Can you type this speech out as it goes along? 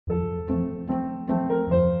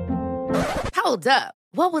Hold up.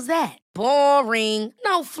 What was that? Boring.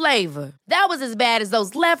 No flavor. That was as bad as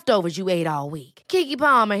those leftovers you ate all week. Keke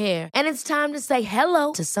Palmer here, and it's time to say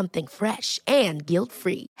hello to something fresh and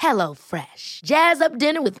guilt-free. Hello Fresh. Jazz up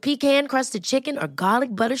dinner with pecan-crusted chicken or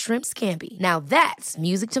garlic butter shrimp scampi. Now that's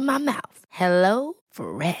music to my mouth. Hello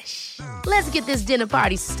Fresh. Let's get this dinner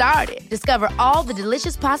party started. Discover all the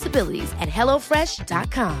delicious possibilities at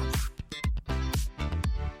hellofresh.com.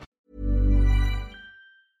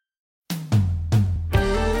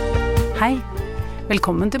 Hei,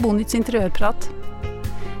 velkommen til Bonits interiørprat.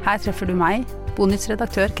 Her treffer du meg, Bonits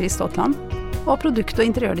redaktør Chris Stotland, og produkt- og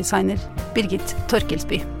interiørdesigner Birgit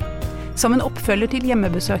Torkelsby. Som en oppfølger til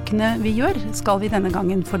hjemmebesøkene vi gjør, skal vi denne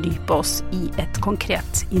gangen fordype oss i et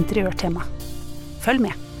konkret interiørtema. Følg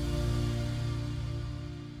med.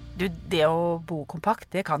 Du, det å bo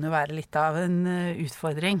kompakt, det kan jo være litt av en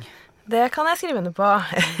utfordring. Det kan jeg skrive under på.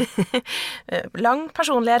 Lang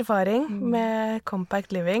personlig erfaring med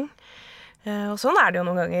compact living. Og sånn det jo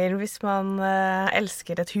noen ganger hvis man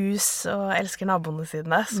elsker et hus og elsker naboene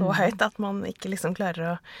sine så høyt at man ikke liksom klarer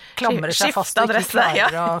å klamre seg fast og ikke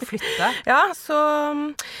klarer å flytte. Ja, så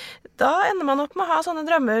da ender man opp med å ha sånne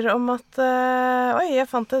drømmer om at oi, jeg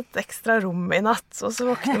fant et ekstra rom i natt, og så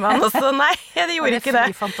våkner man og så nei, det gjorde ikke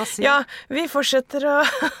det. Fantasi. Ja, vi fortsetter å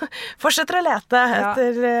lete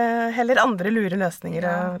etter heller andre lure løsninger.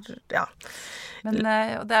 Ja. Men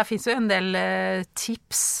det finnes jo en del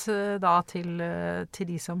tips da til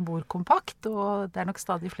de som bor kompakt, og det nok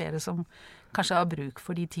stadig flere som kanskje har bruk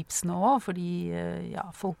for de tipsene også, fordi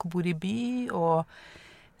folk bor i by, og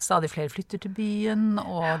stadig flere flytter til byen,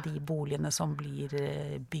 og de boligene som blir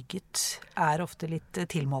bygget ofte litt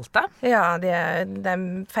tilmålte. Ja, det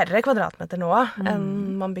færre kvadratmeter nå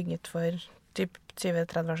enn man bygget for typ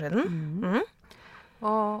 20-30 år siden.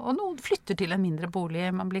 Og noen flytter til en mindre bolig,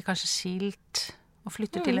 man blir kanskje skilt og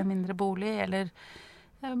flytter til en mindre bolig, eller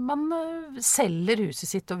man selger huset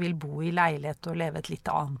sitt og vil bo i leilighet og leve et litt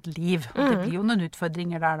annet liv. Og det blir jo noen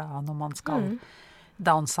utfordringer der da, når man skal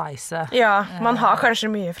downsize. Ja, man har kanskje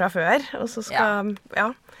mye fra før, og så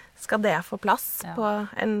skal det få plass på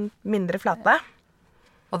en mindre flate.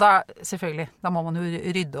 Og da, selvfølgelig, da må man jo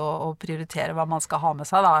rydde og prioritere hva man skal ha med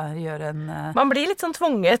seg, da, gjøre en... Man blir litt sånn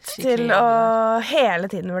tvunget til å hele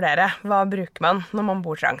tiden vurdere hva bruker man når man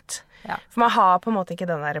bor trangt. Ja. For man har på en måte ikke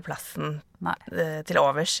den der plassen til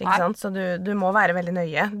overs, ikke sant? Så du må være veldig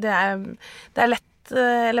nøye. Det er lett,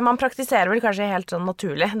 eller man praktiserer vel kanskje helt sånn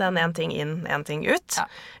naturlig, den en ting inn, en ting ut.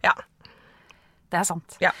 Ja. Det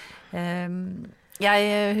sant. Ja.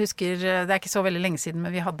 Jeg husker, det ikke så veldig lenge siden,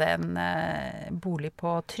 men vi hadde en bolig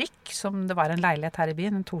på Trykk, som det var en leilighet her i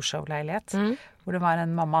byen, en Torshov-leilighet, hvor det var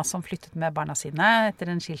en mamma som flyttet med barna sine etter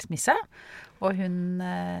en skilsmisse, og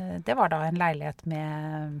det var da en leilighet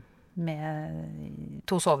med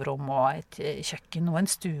 2 soverom og et kjøkken og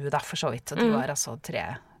en stue da, for så vidt, så det var altså 3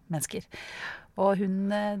 mennesker. Og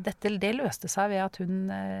det løste seg ved at hun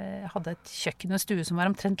hadde et kjøkken og en stue som var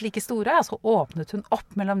omtrent like store, så åpnet hun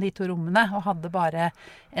opp mellom de 2 rommene, og hadde bare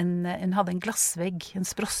hun hadde en glassvegg, en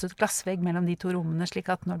sprosset glassvegg mellom de 2 rommene, slik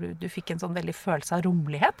at når du fikk en sånn veldig følelse av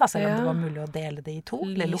rommelighet, da, selv om det var mulig å dele det i 2,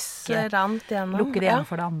 eller lukke det ene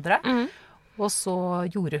for det andre. Og så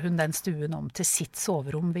gjorde hun den stuen om til sitt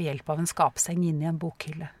soverom ved hjelp av en skapseng inn i en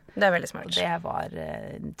bokhylle. Det veldig smart. Og det var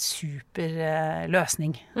en super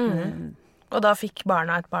løsning. Og da fikk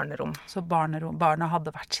barna et barnerom. Så barna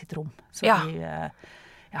hadde hvert sitt rom. Så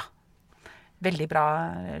veldig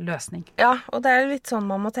bra løsning. Ja, og det litt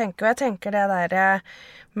sånn man må tenke. Og jeg tenker det der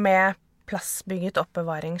med plassbygget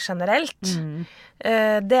oppbevaring generelt,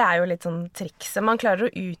 det jo litt sånn trikset. Man klarer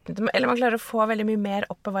å utnytte, eller man klarer å få veldig mye mer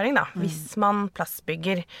oppbevaring da, hvis man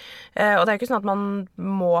plassbygger. Og det jo ikke sånn at man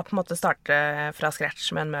må på en måte starte fra scratch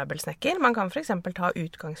med en møbelsnekker. Man kan for eksempel ta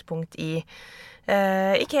utgangspunkt i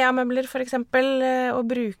IKEA-møbler for eksempel, og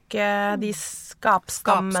bruke de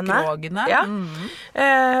skapstammene. Skapskrogene. Ja.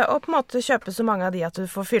 Og på en måte kjøpe så mange av de at du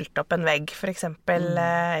får fylt opp en vegg, for eksempel,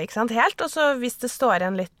 ikke sant, helt. Og så hvis det står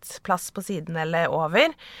igjen litt plass på siden eller over,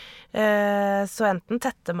 så enten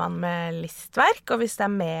tetter man med listverk, og hvis det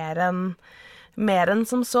mer enn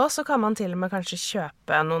som så kan man til og med kanskje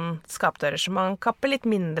kjøpe noen skapdører som man kapper litt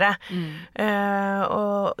mindre,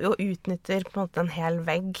 og utnytter på en måte en hel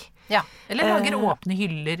vegg. Ja, eller lager åpne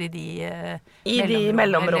hyller i de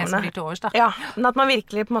mellomrommene. Overs, ja, men at man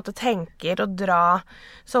virkelig på en måte tenker å dra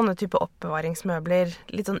sånne type oppbevaringsmøbler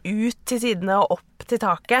litt sånn ut til sidene og opp til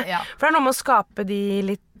taket. Ja. For det noe med å skape de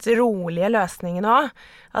litt rolige løsningene også,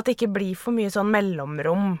 at det ikke blir for mye sånn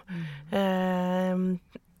mellomrom.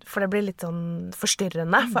 for det blir litt sånn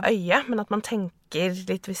forstyrrende for øyet, men at man tenker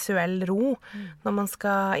litt visuell ro når man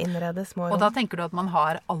skal innrede små rom. Og da tenker du at man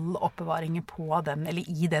har all oppbevaringen på den, eller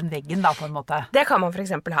i den veggen da, på en måte? Det kan man for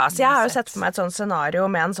eksempel ha. Så jeg har jo sett for meg et sånt scenario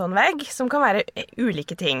med en sånn vegg, som kan være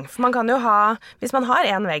ulike ting. For man kan jo ha, hvis man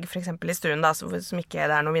har en vegg for eksempel i stuen da, som ikke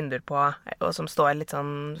det er noen vinduer på, og som står litt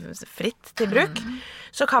sånn fritt til bruk,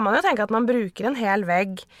 så kan man jo tenke at man bruker en hel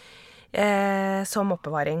vegg som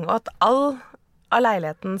oppbevaring, og at all av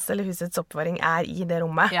leilighetens eller husets oppbevaring er i det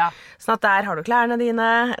rommet. Ja. Sånn at der har du klærne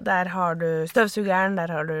dine, der har du støvsugeren,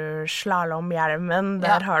 der har du slalomhjelmen,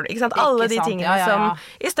 der har du, ikke sant, alle de tingene som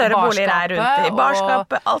i større boliger er rundt i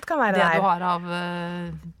barskapet, alt kan være der. Det du har av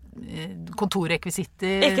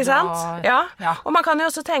kontorrekvisitter. Ikke sant? Ja. Og man kan jo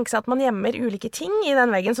også tenke seg at man gjemmer ulike ting i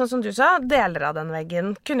den veggen, sånn som du sa, deler av den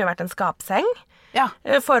veggen kunne jo vært en skapseng. Ja.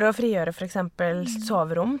 For å frigjøre for eksempel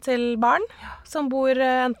soverom til barn som bor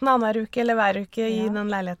enten annenhver uke eller hver uke i den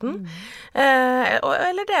leiligheten.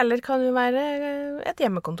 Eller deler kan jo være et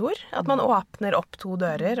hjemmekontor. At man åpner opp 2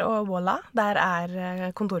 dører, og voilà, der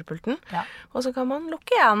er kontorpulten. Ja. Og så kan man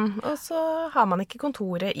lukke igjen, og så har man ikke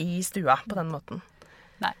kontoret i stua på den måten.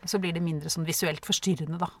 Nei, så blir det mindre sånn visuelt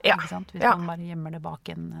forstyrrende da, ikke sant? Hvis man bare gjemmer det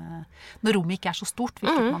bak når rommet ikke er så stort,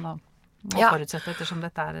 hvilket man da må forutsette ettersom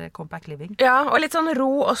dette er compact living. Ja, og litt sånn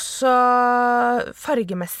ro også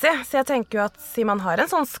fargemessig. Så jeg tenker jo at siden man har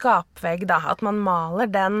en sånn skapvegg da, at man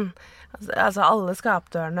maler den, altså alle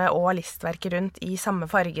skapdørene og listverket rundt i samme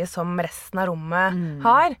farge som resten av rommet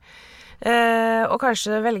har. Og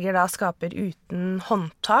kanskje velger da skaper uten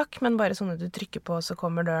håndtak, men bare sånn at du trykker på så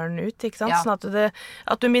kommer døren ut, ikke sant? Sånn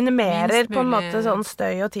at du minimerer på en måte sånn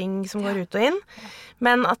støy og ting som går ut og inn.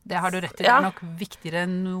 Men at, det har du rett i. Det er nok viktigere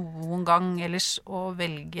enn noen gang ellers å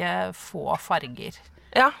velge få farger.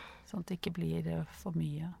 Ja. Sånn at det ikke blir for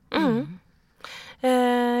mye.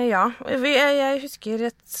 Jeg husker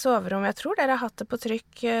et soverom, jeg tror dere har hatt det på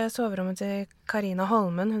trykk, soverommet til Karina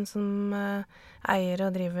Holmen, hun som eier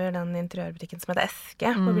og driver den interiørbutikken som heter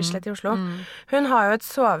Eske på Bislett i Oslo. Hun har jo et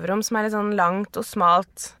soverom som er litt sånn langt og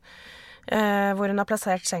smalt, hvor hun har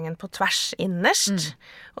plassert sengen på tvers innerst.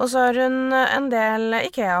 Og så har hun en del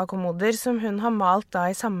IKEA-kommoder som hun har malt da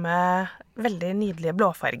i samme veldig nydelige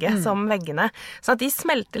blåfarge som veggene. Så at de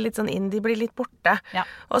smelter litt sånn inn, de blir litt borte. Ja.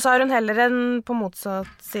 Og så har hun heller på motsatt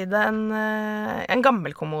side en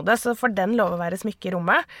gammel kommode, så får den lov å være smykke i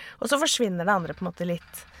rommet. Og så forsvinner det andre på en måte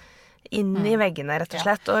litt inn i veggene, rett og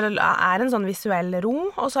slett. Og er en sånn visuell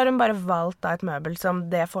ro, og så har hun bare valgt da et møbel som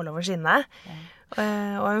det får lov å skinne.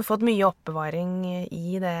 Og hun har fått mye oppbevaring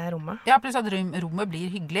i det rommet. Ja, pluss at rommet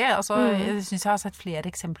blir hyggelig. Altså, jeg synes jeg har sett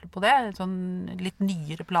flere eksempler på det. Sånn litt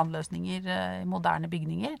nyere planløsninger i moderne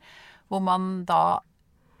bygninger, hvor man da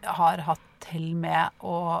har hatt hell med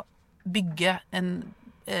å bygge en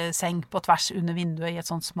seng på tvers under vinduet i et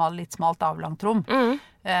sånt litt smalt avlangt rom.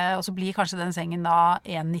 Og så blir kanskje den sengen da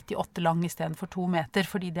 1,98 lang i stedet for 2 meter,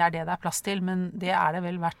 fordi det er det det er plass til, men det er det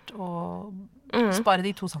vel verdt å spare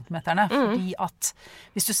de 2 centimeterne, fordi at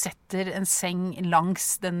hvis du setter en seng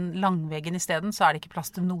langs den langveggen i stedet, så er det ikke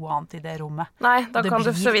plass til noe annet i det rommet. Nei, da kan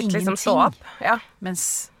du så vidt liksom stå opp. Ja.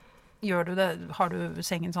 Mens gjør du det, har du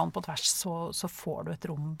sengen sånn på tvers, så får du et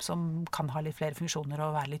rom som kan ha litt flere funksjoner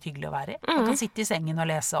og være litt hyggelig å være i. Du kan sitte i sengen og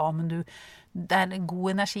lese, men det er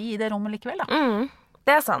god energi i det rommet likevel da.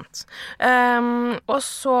 Det er sant. Og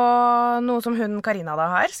så noe som hun Karina da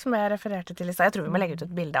har, som jeg refererte til i sted. Jeg tror vi må legge ut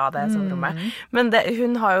et bilde av det soverommet. Men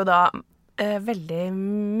hun har jo da veldig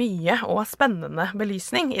mye og spennende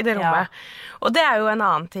belysning i det rommet. Og det er jo en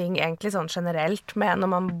annen ting egentlig sånn generelt med når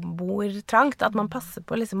man bor trangt, at man passer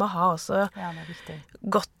på liksom å ha også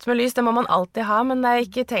godt med lys. Det må man alltid ha, men det er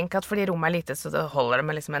ikke tenk at fordi rommet er lite, så holder det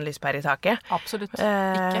med liksom en lyspære i taket. Absolutt ikke.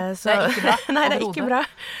 Det er ikke bra. Nei, det er ikke bra.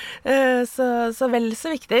 Så vel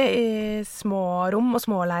så viktig i små rom og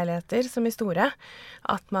små leiligheter som i store,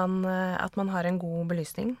 at man har en god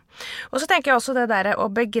belysning. Og så tenker jeg også det der å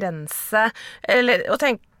begrense, eller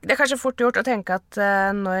det er kanskje fort gjort å tenke at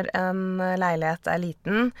når en leilighet er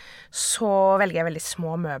liten, så velger jeg veldig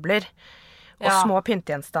små møbler. Og små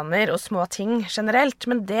pyntegjenstander og små ting generelt.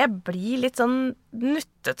 Men det blir litt sånn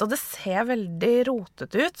nuttet, og det ser veldig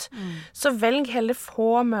rotet ut. Så velg heller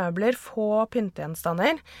få møbler, få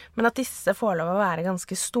pyntegjenstander, men at disse får lov å være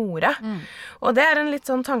ganske store. Og det er en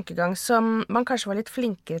litt sånn tankegang som man kanskje var litt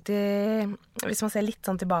flinkere til, hvis man ser litt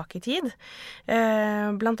sånn tilbake i tid.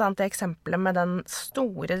 Blant annet det eksempelet med den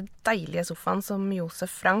store, deilige sofaen som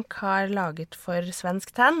Josef Frank har laget for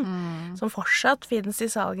Svensk Tenn, som fortsatt finnes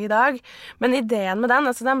i salg i dag. Men ideen med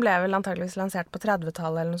den, altså den ble vel antageligvis lansert på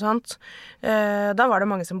 30-tallet eller noe sånt. Da var det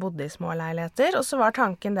mange som bodde i små leiligheter, og så var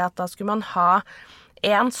tanken det at da skulle man ha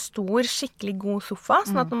en stor, skikkelig god sofa,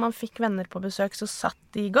 sånn at når man fikk venner på besøk, så satt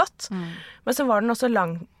de godt. Men så var den også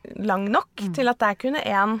lang nok til at der kunne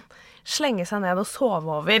en slenge seg ned og sove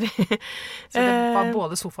over. Så det var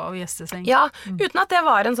både sofa og gjesteseng? Ja, uten at det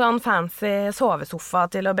var en sånn fancy sovesofa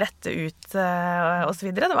til å brette ut og så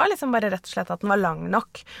videre. Det var liksom bare rett og slett at den var lang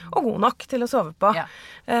nok og god nok til å sove på. Ja.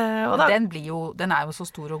 Og da, den er jo så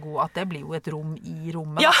stor og god at det blir jo et rom i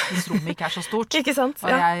rommet, hvis rommet ikke er så stort. Ikke sant? Og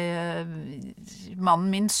mannen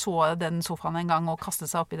min så den sofaen en gang og kastet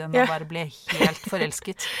seg opp i den og bare ble helt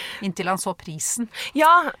forelsket, inntil han så prisen.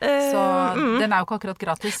 Ja. Så den er jo ikke akkurat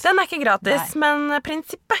gratis. Den er ikke gratis, men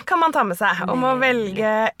prinsippet kan man ta med seg om å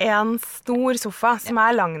velge en stor sofa som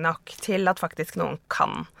er lang nok til at faktisk noen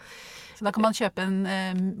kan. Så da kan man kjøpe en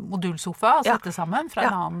modulsofa og sette sammen fra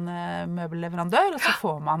en annen møbelleverandør, og så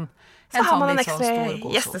får man en sånn litt sånn stor og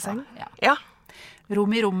god gjesteseng. sofa. Ja.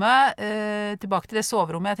 Rom i rommet, tilbake til det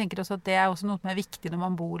soverommet. Jeg tenker også at det er også noe som er viktig når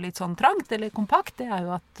man bor litt sånn trangt eller kompakt. Det er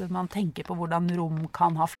jo at man tenker på hvordan rom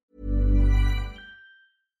kan ha.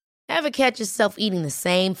 Ever catch yourself eating the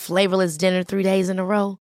same flavorless dinner 3 days in a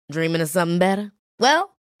row? Dreaming of something better?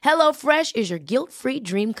 Well, HelloFresh is your guilt-free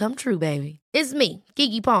dream come true, baby. It's me,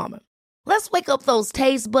 Keke Palmer. Let's wake up those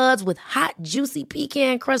taste buds with hot, juicy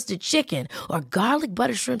pecan-crusted chicken or garlic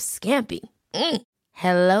butter shrimp scampi.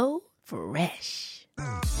 Hello Fresh.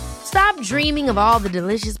 Stop dreaming of all the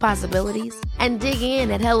delicious possibilities and dig in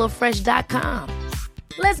at HelloFresh.com.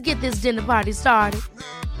 Let's get this dinner party started.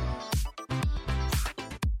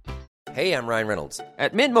 Hey, I'm Ryan Reynolds.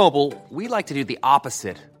 At Mint Mobile, we like to do the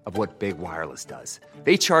opposite of what Big Wireless does.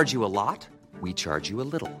 They charge you a lot, we charge you a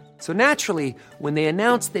little. So naturally, when they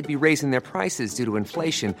announced they'd be raising their prices due to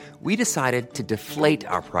inflation, we decided to deflate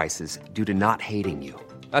our prices due to not hating you.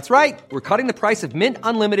 That's right. We're cutting the price of Mint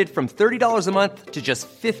Unlimited from $30 a month to just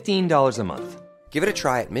 $15 a month. Give it a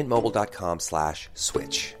try at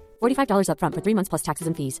mintmobile.com/switch. $45 up front for 3 months plus taxes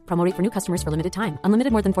and fees. Promo rate for new customers for limited time.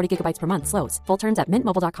 Unlimited more than 40 gigabytes per month. Slows full terms at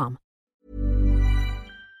mintmobile.com.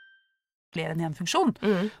 Flere enn en funksjon.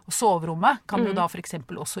 Og soverommet kan jo da for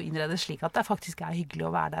eksempel også innredes slik at det faktisk er hyggelig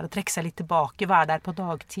å være der og trekke seg litt tilbake, være der på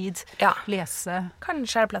dagtid, lese.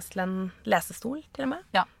 Kanskje er det plass til en lesestol til og med.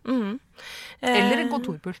 Ja. Eller en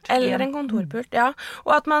kontorpult. Ja.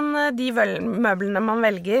 Og at man, de møblene man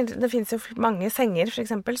velger, det finnes jo mange senger for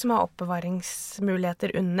eksempel, som har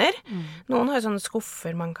oppbevaringsmuligheter under. Noen har jo sånne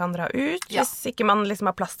skuffer man kan dra ut. Hvis ikke man liksom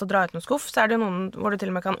har plass til å dra ut noen skuff, så er det jo noen hvor du til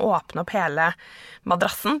og med kan åpne opp hele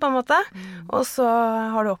madrassen på en måte. Og så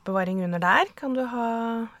har du oppbevaring under der. Kan du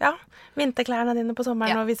ha vinterklærne dine på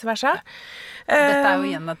sommeren og vice versa. Dette er jo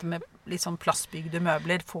igjen dette med litt sånn plastbygde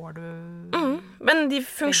møbler får du... Men de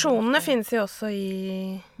funksjonene finnes jo også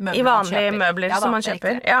i vanlige møbler som man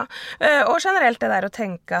kjøper. Ja. Og generelt det der å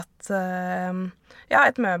tenke at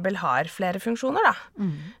et møbel har flere funksjoner da.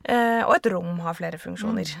 Og et rom har flere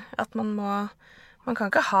funksjoner. At man kan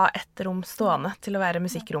ikke ha ett rom stående til å være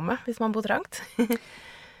musikkrommet hvis man bor trangt.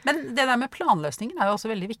 Men det der med planløsningen er jo også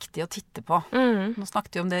veldig viktig å titte på. Nå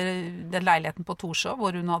snakket vi om den leiligheten på Torshov,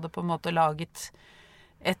 hvor hun hadde på en måte laget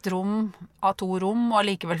et rom av 2 rom, og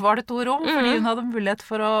allikevel var det 2 rom, fordi hun hadde mulighet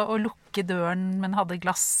for å lukke døren, men hadde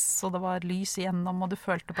glass, og det var lys igjennom, og du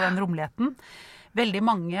følte på den romligheten. Veldig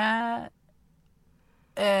mange...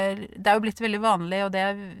 Det er jo blitt veldig vanlig, og det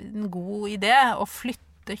er en god idé, å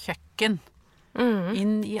flytte kjøkken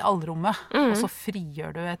inn i allrommet, og så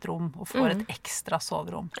frigjør du et rom og får et ekstra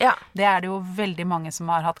soverom. Ja. Det er det jo veldig mange som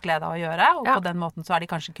har hatt glede av å gjøre, og på den måten så har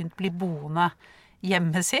de kanskje kunnet bli boende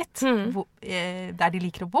hjemmet sitt, der de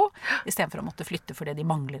liker å bo, i stedet for å måtte flytte fordi de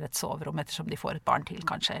mangler et soverom ettersom de får et barn til,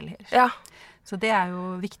 kanskje. Så det er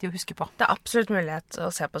jo viktig å huske på. Det er absolutt mulighet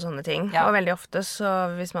å se på sånne ting. Og veldig ofte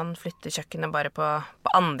så hvis man flytter kjøkkenet bare på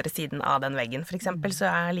andre siden av den veggen, for eksempel,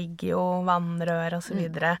 så ligger jo vannrør og så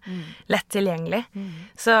videre lett tilgjengelig.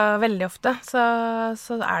 Så veldig ofte så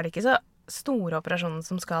er det ikke så store operasjoner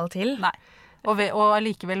som skal til. Nei. Og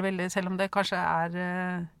allikevel veldig, selv om det kanskje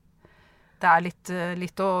det er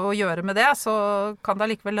litt å gjøre med det, så kan det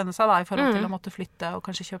allikevel lønne seg da, i forhold til å måtte flytte og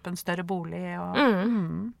kanskje kjøpe en større bolig.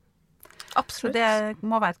 Absolutt. Så det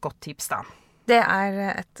må være et godt tips da. Det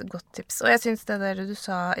er et godt tips. Og jeg synes det der du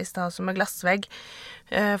sa i sted som med glassvegg,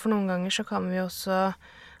 for noen ganger så kan vi også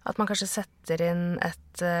at man kanskje setter inn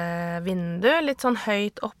et vindu litt sånn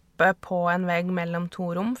høyt oppe på en vegg mellom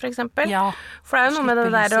 2 rom, for eksempel. Ja, for det er jo noe med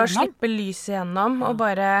det der å slippe lys igjennom og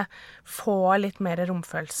bare få litt mer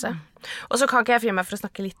romfølelse. Og så kan ikke jeg fri meg for å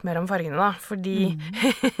snakke litt mer om fargene da, fordi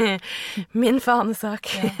min fanesak.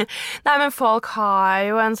 Nei, men folk har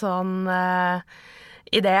jo en sånn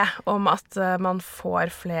idé om at man får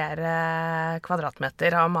flere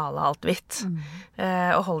kvadratmeter av å male alt hvitt.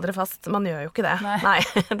 Og hold dere fast, man gjør jo ikke det. Nei.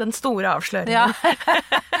 Den store avsløringen.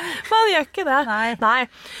 Man gjør ikke det. Nei.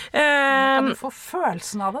 Kan du få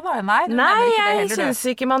følelsen av det da? Nei, jeg synes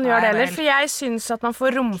ikke man gjør det heller, for jeg synes at man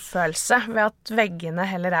får romfølelse ved at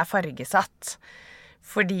veggene heller fargesatt.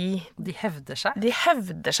 Fordi de hevder seg. De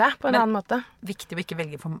hevder seg på en annen måte. Viktig å ikke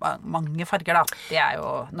velge for mange farger da. Det jo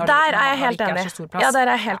når der det jeg helt enig. Så stor plass. Ja,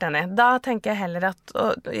 der jeg helt enig. Da tenker jeg heller at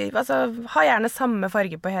ha gjerne samme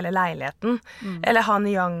farge på hele leiligheten. Eller ha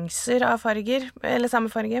nyanser av farger, eller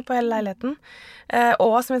samme farge på hele leiligheten.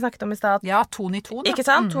 Og som vi snakket om i sted. Ja, ton i ton. Ikke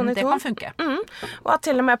sant? Ton i ton. Det kan funke. Og at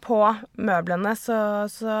til og med på møblene så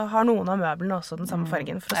har noen av møblene også den samme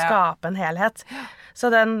fargen for å skape en helhet. Så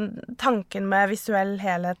den tanken med visuell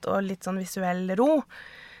helhet og litt sånn visuell ro,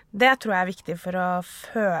 det tror jeg viktig for å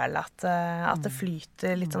føle at det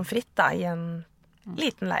flyter litt sånn fritt da, i en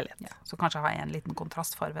liten leilighet. Ja, så kanskje ha en liten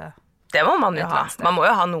kontrastfarve. Det må man jo ha. Man må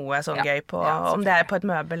jo ha noe sånn gøy på, om det på et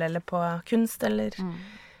møbel eller på kunst eller...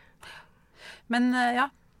 Men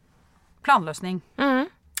planløsning.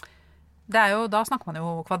 Det jo, da snakker man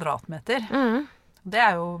jo kvadratmeter. Det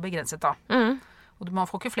jo begrenset da. Og man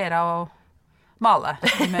får ikke flere av å male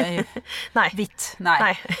med hvitt.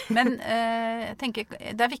 Nei. Men jeg tenker,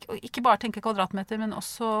 det viktig å ikke bare tenke kvadratmeter, men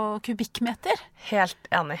også kubikkmeter. Helt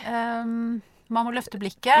enig. Man må løfte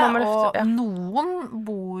blikket, og noen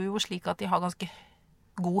bor jo slik at de har ganske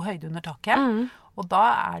god høyde under taket. Og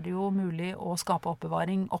da det jo mulig å skape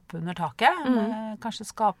oppbevaring oppe under taket. Kanskje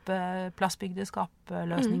skape plastbygde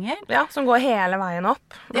skapløsninger. Ja, som går hele veien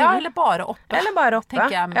opp. Ja, eller bare oppe.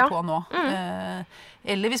 Tenker jeg meg på nå.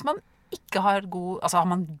 Eller hvis man ikke har har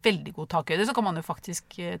man veldig god takhøyde, så kan man jo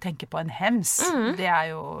faktisk tenke på en hems. Det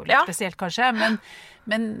jo litt spesielt kanskje,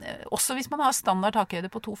 men også hvis man har standard takhøyde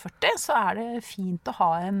på 2,40, så det fint å ha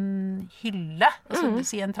en hylle, altså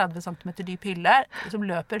si en 30 cm dyp hylle, som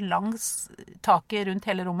løper langs taket rundt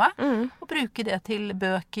hele rommet, og bruke det til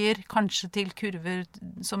bøker, kanskje til kurver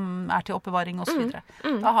som til oppbevaring og så videre.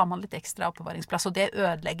 Da har man litt ekstra oppbevaringsplass, og det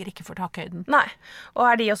ødelegger ikke for takhøyden. Nei,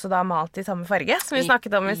 og de også da malt i samme farge, som vi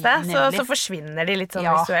snakket om i sted, så forsvinner de litt sånn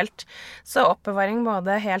visuelt. Så oppbevaring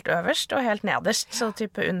både helt øverst og helt nederst, så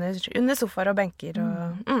type under sofaer og benker.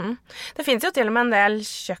 Det finnes jo til og med en del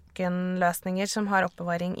kjøkkenløsninger som har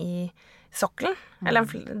oppbevaring i sokkelen, eller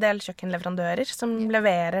en del kjøkkenleverandører som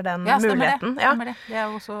leverer den muligheten. Det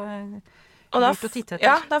jo også lurt å titte etter.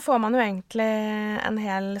 Ja, da får man jo egentlig en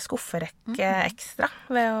hel skufferekke ekstra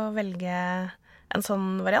ved å velge en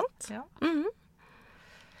sånn variant. Ja.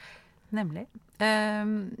 Nemlig.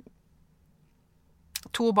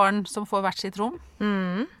 2 barn som får hvert sitt rom.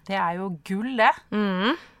 Det jo gull, det.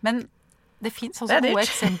 Men det finnes også gode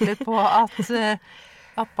eksempler på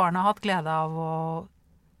at barna har hatt glede av å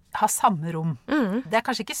ha samme rom. Det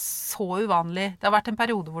kanskje ikke så uvanlig. Det har vært en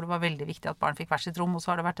periode hvor det var veldig viktig at barn fikk hvert sitt rom, og så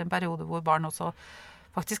har det vært en periode hvor barn også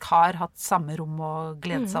faktisk har hatt samme rom og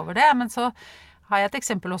gledet seg over det. Men så har jeg et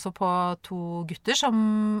eksempel også på 2 gutter som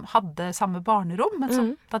hadde samme barnerom, men så,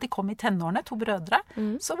 da de kom i tenårene, 2 brødre,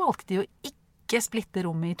 så valgte de jo ikke splitte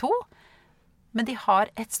rommet i 2, men de har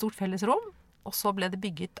et stort felles rom, og så ble det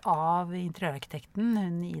bygget av interiørarkitekten,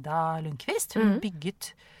 Ida Lundqvist. Hun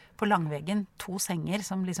bygget på langveggen 2 senger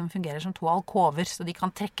som liksom fungerer som 2 alkover, så de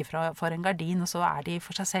kan trekke for en gardin, og så de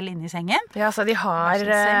for seg selv inne i sengen. Ja, så de har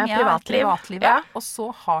privatliv. Ja. Og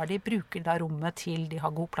så bruker da rommet til, de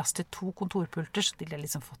har god plass til 2 kontorpulter, så de har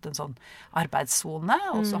liksom fått en sånn arbeidszone,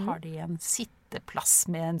 og så har de en sitteplass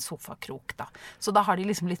med en sofakrok da. Så da har de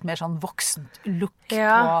liksom litt mer sånn voksent look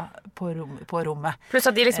på rommet. Pluss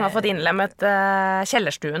at de liksom har fått innlemmet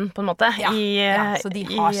kjellerstuen på en måte, så de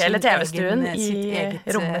har eller TV-stuen i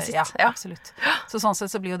rommet sitt. Ja, absolutt. Så sånn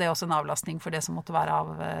sett så blir jo det også en avlastning for det som måtte være av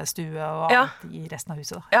stue og annet i resten av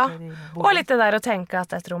huset da. Ja, og litt det der å tenke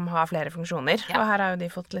at et rom har flere funksjoner. Og her har jo de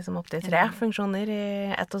fått liksom opp til 3 funksjoner i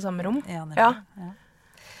ett og samme rom. Ja.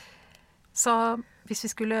 Så hvis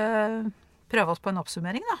vi skulle prøve oss på en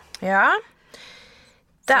oppsummering da. Ja.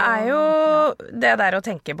 Det jo det der å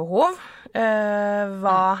tenke behov.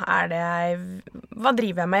 Hva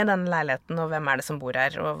driver jeg med i denne leiligheten, og hvem det som bor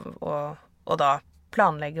her, og da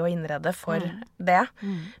planlegge og innrede for det.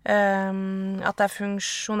 At det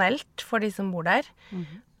funksjonelt for de som bor der.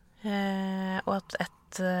 Og at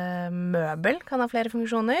et møbel kan ha flere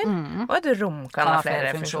funksjoner, og et rom kan ha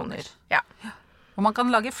flere funksjoner. Ja. Og man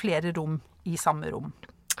kan lage flere rom i samme rom.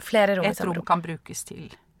 Et rom kan brukes til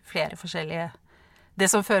flere forskjellige... Det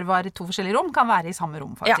som før var i 2 forskjellige rom, kan være i samme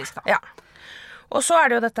rom, faktisk. Ja. Og så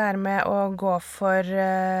det jo dette her med å gå for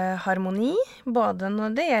harmoni, både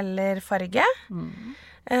når det gjelder farge,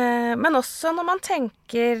 Men også når man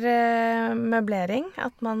tenker møblering,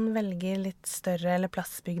 at man velger litt større eller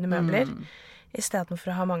plassbygde møbler, I stedet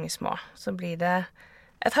for å ha mange små, så blir det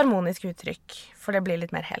et harmonisk uttrykk, for det blir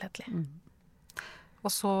litt mer helhetlig.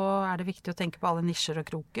 Og så det viktig å tenke på alle nisjer og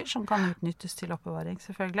kroker som kan utnyttes til oppbevaring,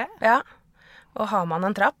 selvfølgelig. Ja, og har man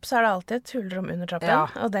en trapp, så det alltid et hulrom under trappen,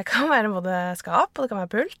 og det kan være både skap, og det kan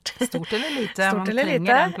være pult. Stort eller lite, man trenger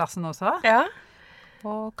den plassen også. Ja.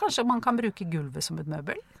 Og kanskje man kan bruke gulvet som et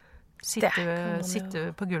møbel. Sitte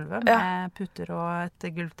på gulvet med puter og et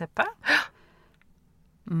gulvteppe.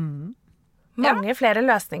 Mange flere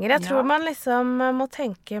løsninger. Jeg tror man liksom må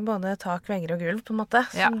tenke både tak, vegger og gulv, på en måte,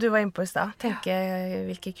 som du var inne på I sted. Tenke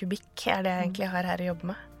hvilke kubikk det jeg egentlig har her å jobbe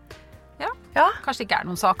med. Ja. Kanskje det ikke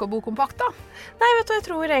noen sak å bo kompakt, da? Nei, vet du, jeg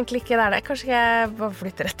tror egentlig ikke det det. Kanskje jeg bare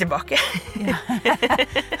flytter rett tilbake. I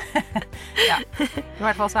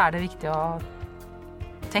hvert fall så det viktig å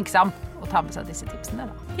tenke seg om og ta med seg disse tipsene,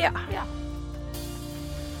 da. Ja.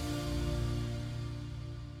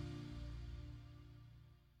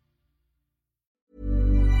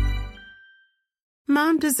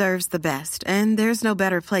 Mom deserves the best, and there's no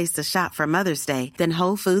better place to shop for Mother's Day than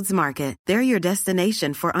Whole Foods Market. They're your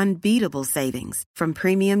destination for unbeatable savings, from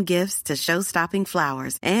premium gifts to show-stopping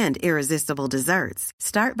flowers and irresistible desserts.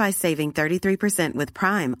 Start by saving 33% with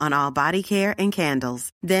Prime on all body care and candles.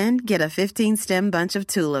 Then get a 15-stem bunch of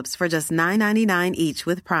tulips for just $9.99 each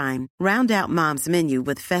with Prime. Round out Mom's menu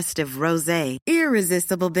with festive rosé,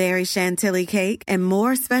 irresistible berry chantilly cake, and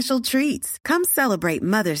more special treats. Come celebrate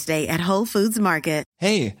Mother's Day at Whole Foods Market.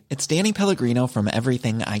 Hey, it's Danny Pellegrino from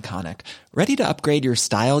Everything Iconic. Ready to upgrade your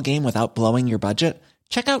style game without blowing your budget?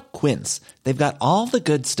 Check out Quince. They've got all the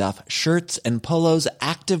good stuff, shirts and polos,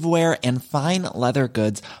 activewear, and fine leather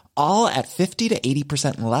goods, all at 50 to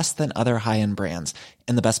 80% less than other high-end brands.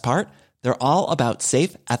 And the best part? They're all about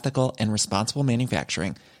safe, ethical, and responsible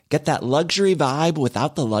manufacturing. Get that luxury vibe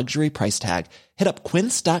without the luxury price tag. Hit up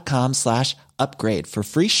quince.com/upgrade for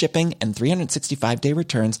free shipping and 365-day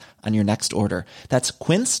returns on your next order. That's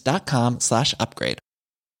quince.com/upgrade.